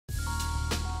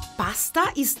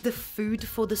Pasta is the food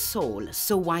for the soul,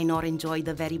 so why not enjoy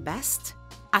the very best?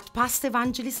 At Pasta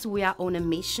Evangelists, we are on a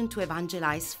mission to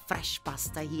evangelize fresh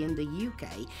pasta here in the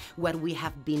UK, where we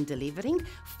have been delivering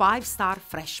 5-star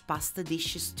fresh pasta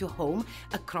dishes to home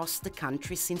across the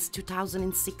country since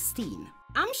 2016.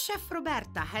 I'm Chef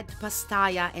Roberta, head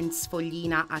pastaia and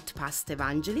sfoglina at Pasta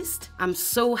Evangelist. I'm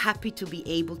so happy to be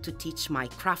able to teach my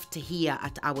craft here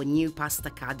at our new Pasta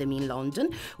Academy in London,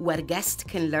 where guests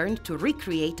can learn to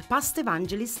recreate Pasta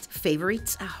Evangelist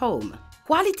favorites at home.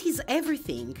 Quality is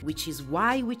everything, which is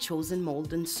why we chosen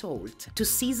Maldon Salt to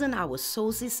season our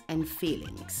sauces and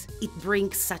fillings. It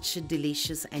brings such a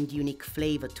delicious and unique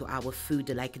flavor to our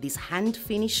food, like this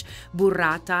hand-finished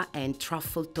burrata and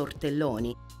truffle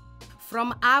tortelloni.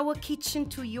 From our kitchen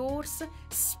to yours,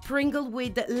 sprinkled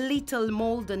with little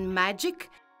Maldon magic.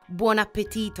 Buon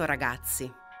appetito,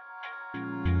 ragazzi!